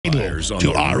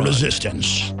To our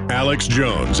resistance. Alex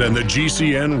Jones and the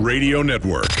GCN Radio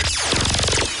Network.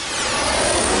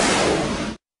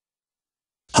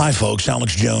 Hi, folks.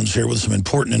 Alex Jones here with some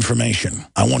important information.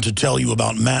 I want to tell you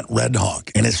about Matt Redhawk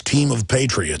and his team of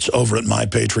patriots over at My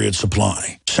Patriot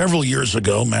Supply. Several years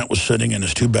ago, Matt was sitting in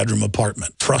his two-bedroom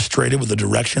apartment, frustrated with the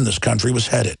direction this country was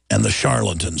headed and the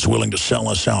charlatans willing to sell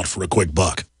us out for a quick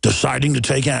buck. Deciding to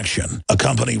take action, a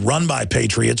company run by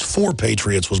patriots for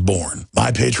patriots was born.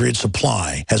 My Patriot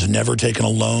Supply has never taken a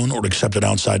loan or accepted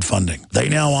outside funding. They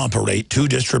now operate 2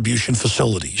 distribution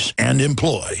facilities and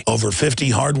employ over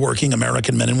 50 hardworking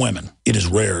American men and women. It is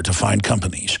rare to find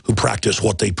companies who practice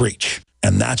what they preach.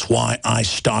 And that's why I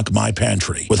stock my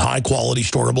pantry with high-quality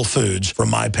storable foods from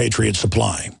My Patriot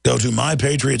Supply. Go to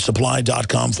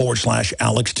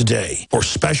mypatriotsupply.com/Alex today for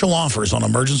special offers on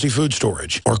emergency food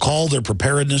storage, or call their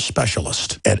preparedness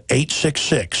specialist at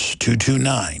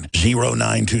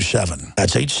 866-229-0927.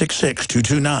 That's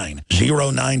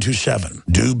 866-229-0927.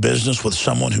 Do business with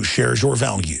someone who shares your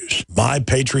values.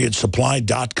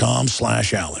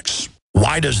 mypatriotsupply.com/Alex.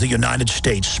 Why does the United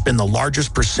States spend the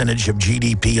largest percentage of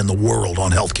GDP in the world on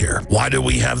healthcare? Why do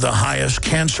we have the highest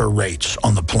cancer rates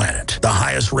on the planet, the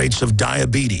highest rates of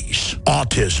diabetes,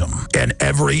 autism, and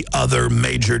every other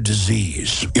major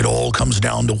disease? It all comes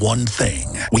down to one thing.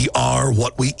 We are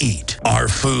what we eat. Our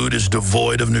food is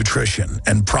devoid of nutrition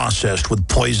and processed with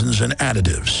poisons and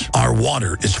additives. Our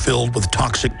water is filled with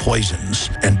toxic poisons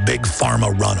and big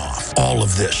pharma runoff. All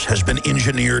of this has been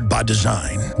engineered by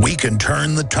design. We can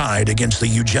turn the tide against the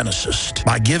eugenicist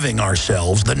by giving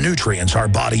ourselves the nutrients our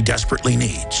body desperately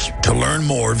needs. To learn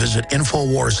more, visit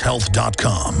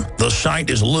InfoWarsHealth.com. The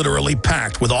site is literally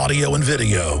packed with audio and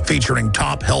video featuring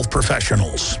top health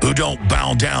professionals who don't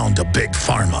bow down to big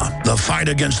pharma. The fight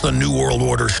against the New World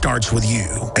Order starts with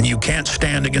you, and you can't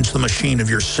stand against the machine if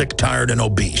you're sick, tired, and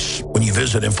obese. When you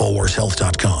visit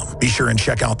InfoWarsHealth.com, be sure and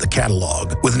check out the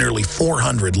catalog with nearly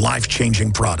 400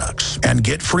 life-changing products, and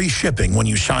get free shipping when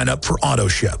you sign up for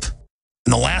AutoShip.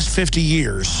 In the last 50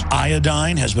 years,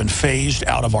 iodine has been phased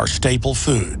out of our staple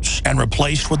foods and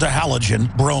replaced with the halogen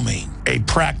bromine, a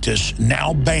practice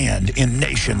now banned in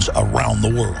nations around the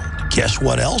world. Guess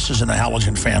what else is in the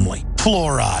halogen family?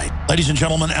 Fluoride. Ladies and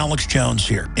gentlemen, Alex Jones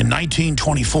here. In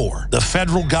 1924, the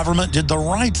federal government did the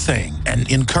right thing and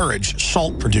encouraged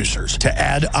salt producers to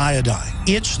add iodine.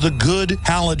 It's the good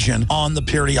halogen on the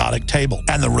periodic table,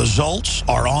 and the results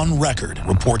are on record.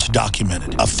 Reports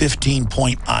documented a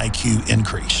 15-point IQ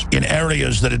increase in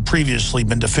areas that had previously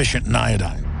been deficient in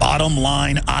iodine. Bottom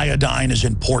line, iodine is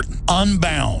important.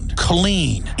 Unbound,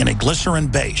 clean, in a glycerin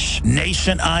base.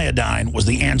 Nascent iodine was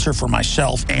the answer for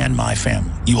myself and my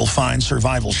family. You will find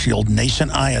Survival Shield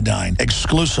Nascent Iodine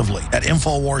exclusively at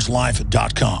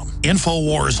InfoWarsLife.com.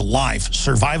 InfoWars Life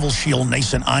Survival Shield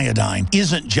Nascent Iodine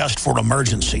isn't just for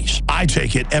emergencies. I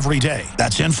take it every day.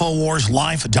 That's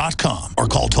InfoWarsLife.com, or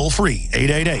call toll-free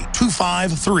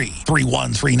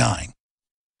 888-253-3139.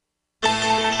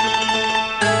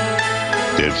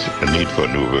 There's a need for a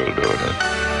new world order,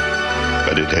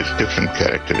 but it has different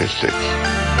characteristics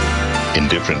in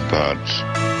different parts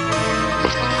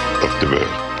of the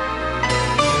world.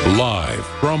 Live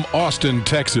from Austin,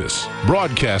 Texas,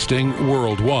 broadcasting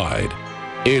worldwide,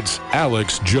 it's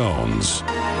Alex Jones.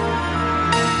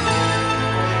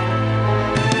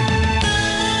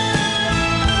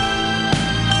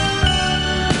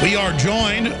 We are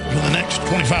joined for the next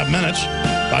 25 minutes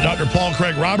by Dr. Paul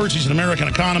Craig Roberts. He's an American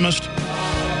economist,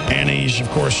 and he's, of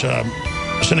course, a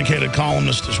syndicated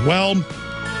columnist as well.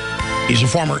 He's a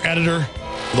former editor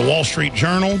of the Wall Street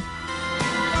Journal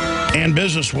and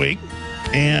Business Week,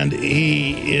 and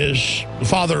he is the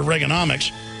father of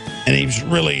Reaganomics, and he's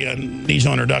really needs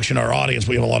no introduction to our audience.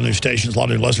 We have a lot of new stations, a lot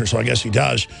of new listeners, so I guess he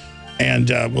does. And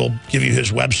we'll give you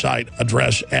his website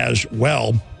address as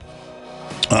well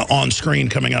on screen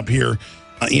coming up here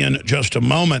in just a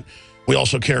moment. We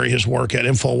also carry his work at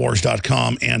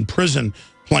Infowars.com and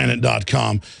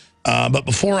PrisonPlanet.com. But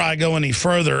before I go any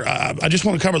further, I just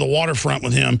want to cover the waterfront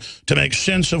with him to make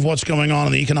sense of what's going on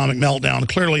in the economic meltdown.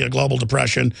 Clearly a global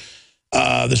depression.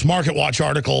 This Market Watch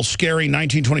article, scary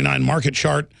 1929 market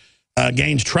chart,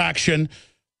 gains traction.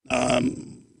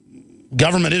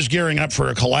 Government is gearing up for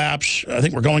a collapse. I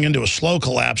think we're going into a slow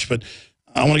collapse, but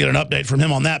I want to get an update from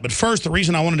him on that. But first, the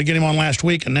reason I wanted to get him on last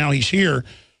week, and now he's here,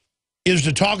 is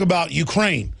to talk about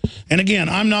Ukraine. And again,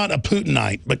 I'm not a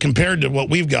Putinite, but compared to what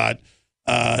we've got,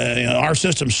 our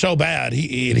system's so bad,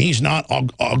 he's not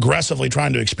aggressively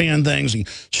trying to expand things. He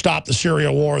stopped the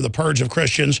Syria war, the purge of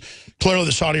Christians. Clearly,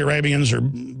 the Saudi Arabians are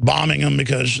bombing them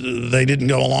because they didn't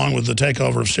go along with the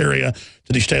takeover of Syria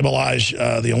to destabilize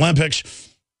the Olympics.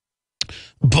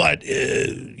 But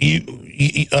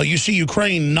you see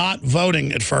Ukraine not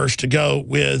voting at first to go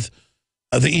with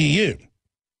the EU.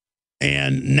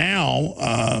 And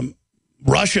now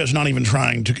Russia is not even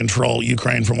trying to control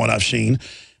Ukraine from what I've seen.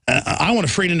 I want a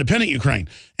free and independent Ukraine.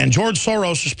 And George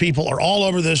Soros' people are all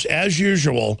over this, as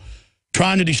usual,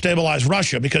 trying to destabilize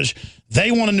Russia because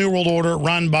they want a new world order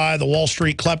run by the Wall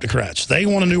Street kleptocrats. They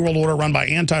want a new world order run by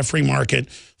anti-free market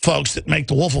folks that make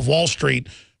the Wolf of Wall Street,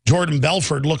 Jordan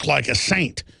Belfort, look like a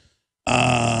saint.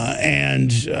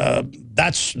 That's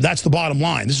the bottom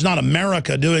line. This is not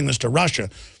America doing this to Russia.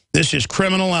 This is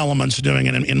criminal elements doing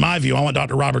it, in my view. I want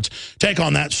Dr. Roberts' take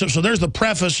on that. So there's the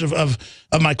preface of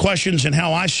my questions and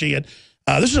how I see it.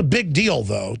 This is a big deal,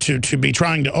 though, to be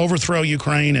trying to overthrow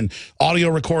Ukraine, and audio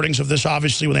recordings of this,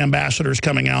 obviously, with ambassadors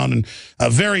coming out, and a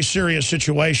very serious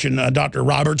situation. Dr.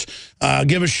 Roberts,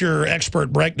 give us your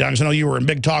expert breakdowns. I know you were in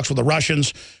big talks with the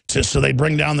Russians so they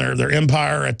bring down their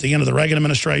empire at the end of the Reagan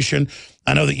administration.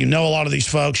 I know that you know a lot of these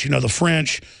folks. You know the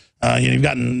French. You've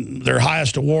gotten their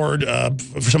highest award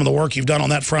for some of the work you've done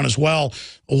on that front as well.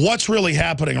 What's really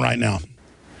happening right now?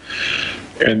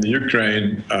 In the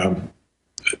Ukraine,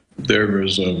 there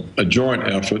was a joint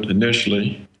effort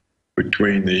initially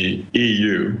between the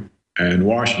EU and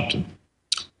Washington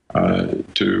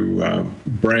to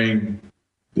bring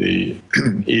the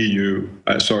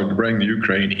to bring the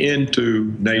Ukraine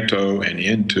into NATO and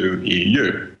into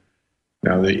EU.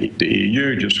 Now, the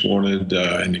EU just wanted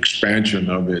an expansion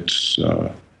of its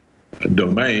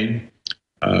domain.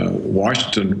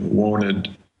 Washington wanted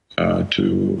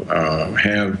to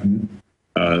have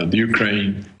the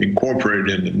Ukraine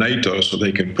incorporated into NATO so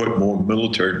they can put more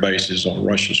military bases on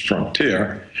Russia's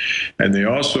frontier. And they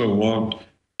also want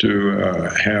to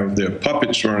have their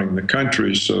puppets running the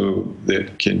country so that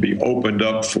it can be opened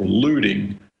up for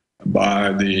looting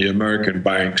by the American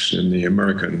banks and the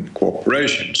American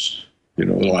corporations.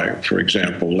 Like, for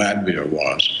example, Latvia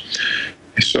was.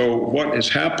 So what has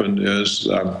happened is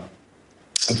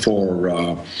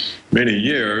for many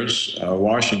years,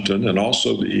 Washington and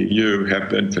also the EU have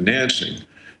been financing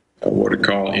what are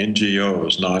called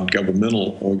NGOs,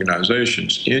 non-governmental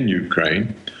organizations, in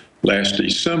Ukraine. Last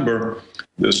December,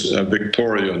 this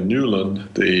Victoria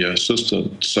Nuland, the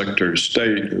Assistant Secretary of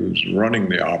State who's running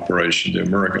the operation, the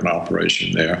American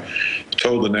operation there,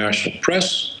 told the National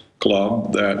Press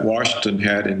Club that Washington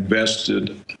had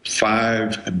invested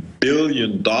 $5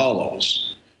 billion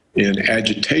in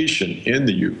agitation in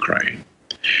the Ukraine.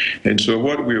 And so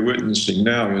what we're witnessing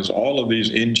now is all of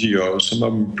these NGOs, some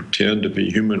of them pretend to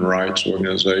be human rights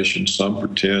organizations, some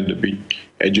pretend to be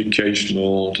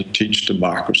educational, to teach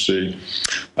democracy,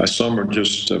 some are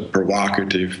just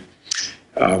provocative.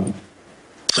 And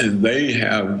they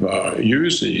have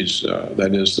used these,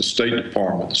 that is the State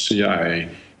Department, the CIA,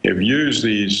 have used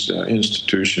these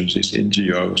institutions, these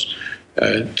NGOs,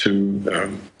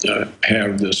 to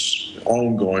have this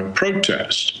ongoing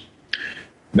protest.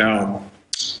 Now,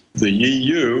 the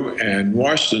EU and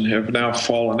Washington have now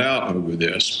fallen out over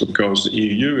this because the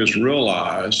EU has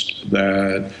realized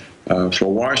that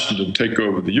for Washington to take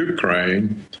over the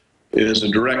Ukraine is a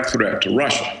direct threat to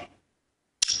Russia.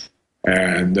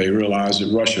 And they realize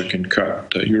that Russia can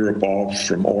cut Europe off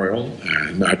from oil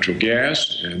and natural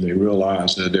gas, and they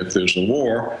realize that if there's a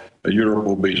war, Europe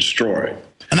will be destroyed.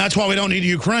 And that's why we don't need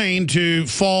Ukraine to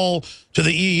fall to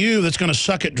the EU that's going to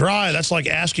suck it dry. That's like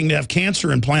asking to have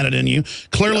cancer implanted in you.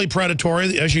 Clearly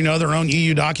predatory. As you know, their own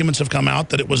EU documents have come out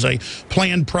that it was a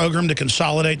planned program to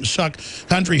consolidate and suck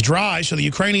countries dry. So the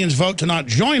Ukrainians vote to not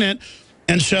join it.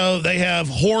 And so they have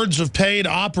hordes of paid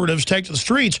operatives take to the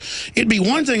streets. It'd be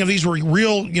one thing if these were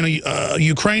real,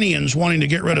 Ukrainians wanting to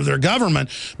get rid of their government.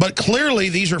 But clearly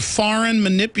these are foreign,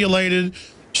 manipulated,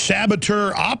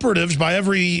 saboteur operatives by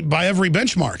every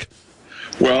benchmark.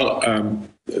 Well,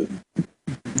 the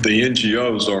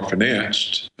NGOs are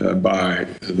financed by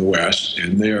the West,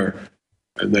 and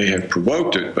they have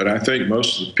provoked it. But I think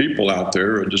most of the people out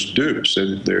there are just dupes.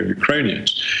 They're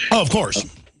Ukrainians. Oh, of course.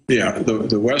 Yeah,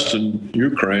 the Western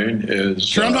Ukraine is...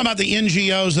 Sure, I'm talking about the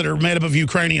NGOs that are made up of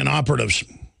Ukrainian operatives.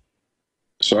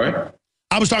 Sorry?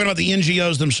 I was talking about the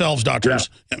NGOs themselves, doctors.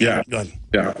 Yeah. Go ahead.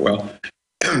 Yeah, well,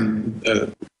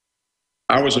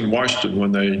 I was in Washington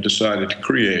when they decided to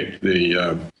create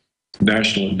the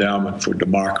National Endowment for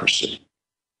Democracy,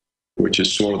 which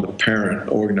is sort of the parent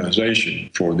organization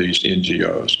for these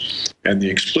NGOs. And the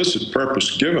explicit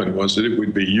purpose given was that it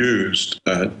would be used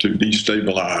to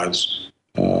destabilize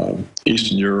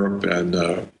Eastern Europe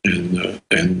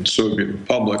and Soviet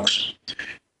republics,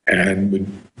 and would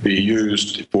be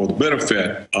used for the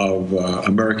benefit of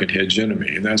American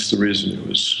hegemony. And that's the reason it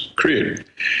was created.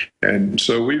 And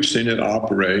so we've seen it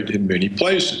operate in many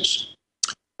places.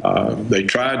 They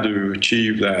tried to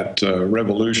achieve that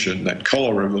revolution, that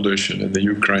color revolution in the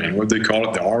Ukraine. What they call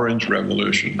it, the Orange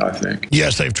Revolution, I think.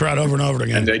 Yes, they've tried over and over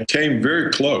again. And they came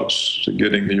very close to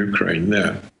getting the Ukraine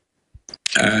then.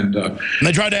 And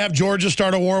they tried to have Georgia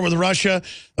start a war with Russia.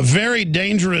 A very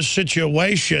dangerous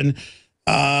situation.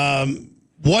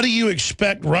 What do you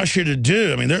expect Russia to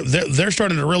do? I mean, they're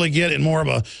starting to really get in more of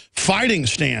a fighting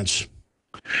stance.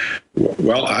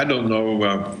 Well, I don't know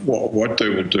what they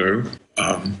will do.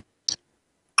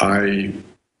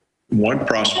 One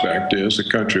prospect is the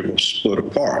country will split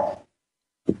apart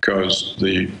because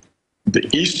the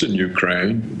eastern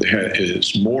Ukraine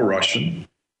is more Russian.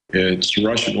 It's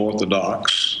Russian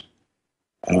Orthodox.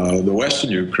 The western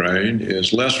Ukraine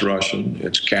is less Russian.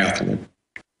 It's Catholic.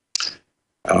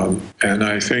 And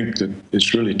I think that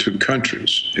it's really two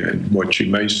countries, and what you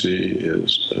may see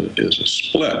is a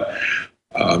split.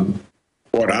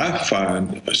 What I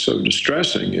find so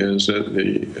distressing is that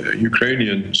the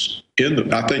Ukrainians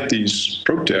I think these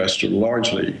protests are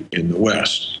largely in the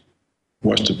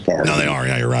western part. No, they are.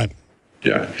 Yeah, you're right.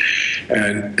 Yeah,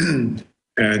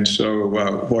 and so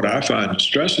what I find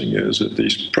distressing is that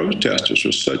these protesters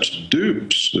are such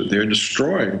dupes that they're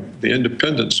destroying the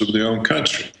independence of their own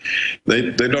country.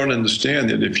 They don't understand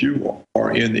that if you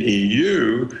are in the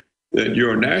EU, that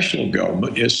your national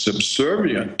government is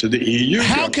subservient to the EU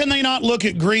How can they not look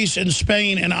at Greece and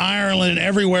Spain and Ireland and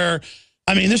everywhere?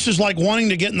 I mean, this is like wanting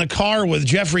to get in the car with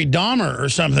Jeffrey Dahmer or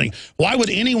something. Why would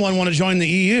anyone want to join the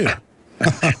EU?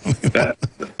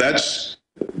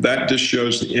 That just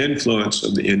shows the influence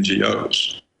of the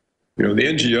NGOs. You know, the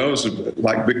NGOs,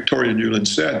 like Victoria Nuland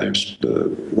said,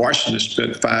 Washington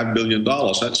spent $5 billion.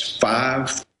 That's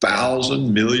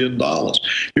 $5,000 million.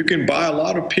 You can buy a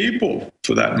lot of people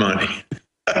for that money.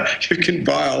 You can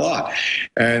buy a lot.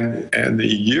 And the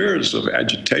years of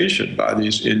agitation by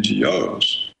these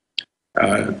NGOs,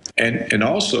 and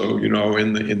also, you know,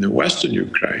 in the Western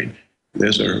Ukraine,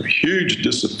 there's a huge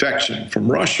disaffection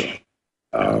from Russia.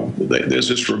 There's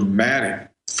this romantic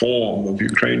form of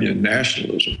Ukrainian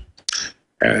nationalism.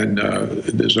 And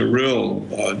there's a real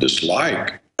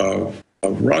dislike of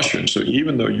Russia. So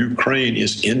even though Ukraine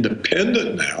is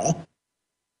independent now,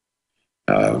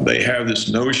 they have this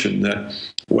notion that,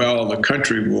 well, the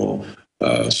country will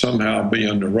somehow be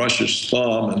under Russia's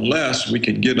thumb unless we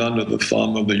can get under the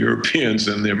thumb of the Europeans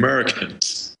and the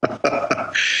Americans.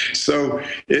 So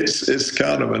it's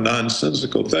kind of a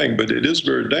nonsensical thing, but it is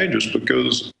very dangerous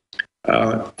because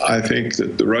I think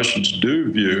that the Russians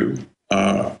do view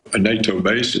a NATO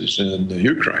bases in the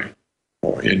Ukraine,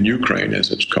 or in Ukraine as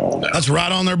it's called now. That's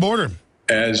right on their border.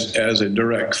 As a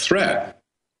direct threat.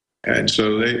 And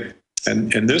so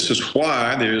and this is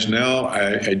why there's now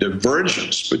a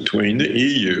divergence between the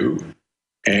EU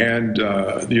and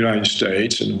the United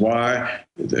States, and why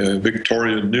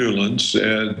Victoria Nuland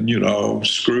said, you know,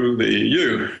 screw the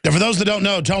EU. Now, for those that don't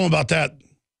know, tell them about that.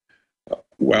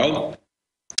 Well,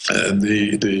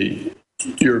 the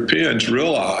Europeans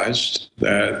realized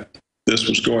that this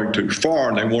was going too far,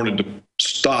 and they wanted to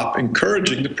stop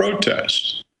encouraging the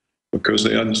protests because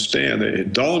they understand that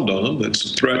it dawned on them that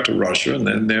it's a threat to Russia, and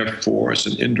then therefore it's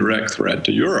an indirect threat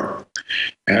to Europe.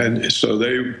 And so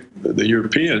the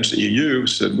Europeans, the EU,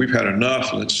 said, we've had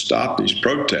enough, let's stop these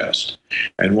protests.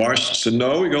 And Washington said,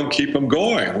 no, we're going to keep them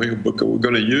going. We're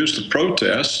going to use the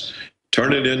protests,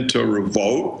 turn it into a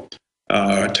revolt,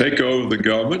 take over the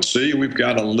government. See, we've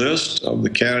got a list of the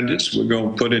candidates we're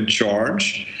going to put in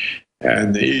charge.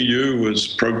 And the EU was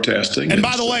protesting. And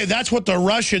by the way, that's what the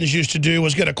Russians used to do,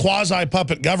 was get a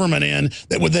quasi-puppet government in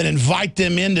that would then invite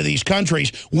them into these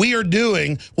countries. We are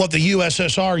doing what the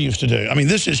USSR used to do. I mean,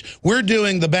 we're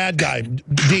doing the bad guy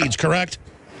deeds, correct?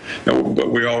 No, but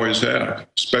we always have,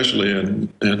 especially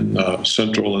in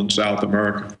Central and South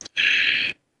America.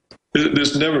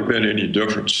 There's never been any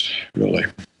difference, really,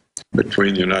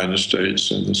 between the United States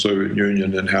and the Soviet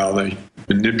Union and how they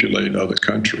manipulate other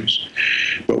countries.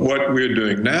 But what we're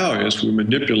doing now is we're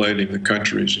manipulating the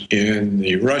countries in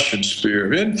the Russian sphere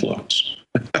of influence.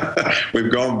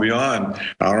 We've gone beyond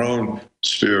our own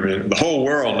sphere of influence. The whole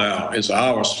world now is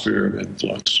our sphere of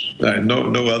influence.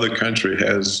 No other country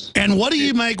has. And what do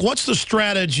you make, what's the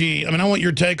strategy? I mean, I want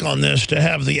your take on this, to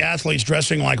have the athletes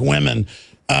dressing like women.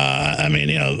 I mean,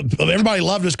 you know, everybody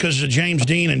loved us because of James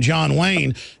Dean and John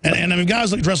Wayne. And I mean,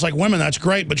 guys that dress like women, that's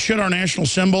great. But should our national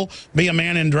symbol be a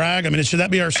man in drag? I mean, should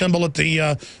that be our symbol at the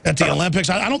Olympics?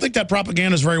 I don't think that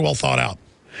propaganda is very well thought out.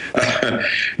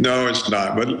 No, it's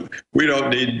not. But we don't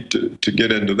need to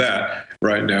get into that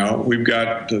right now. We've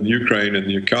got Ukraine and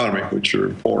the economy, which are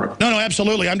important. No,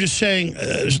 absolutely. I'm just saying,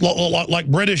 like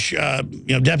British,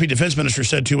 Deputy Defense Minister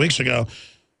said 2 weeks ago,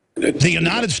 The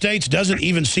United States doesn't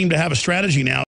even seem to have a strategy now.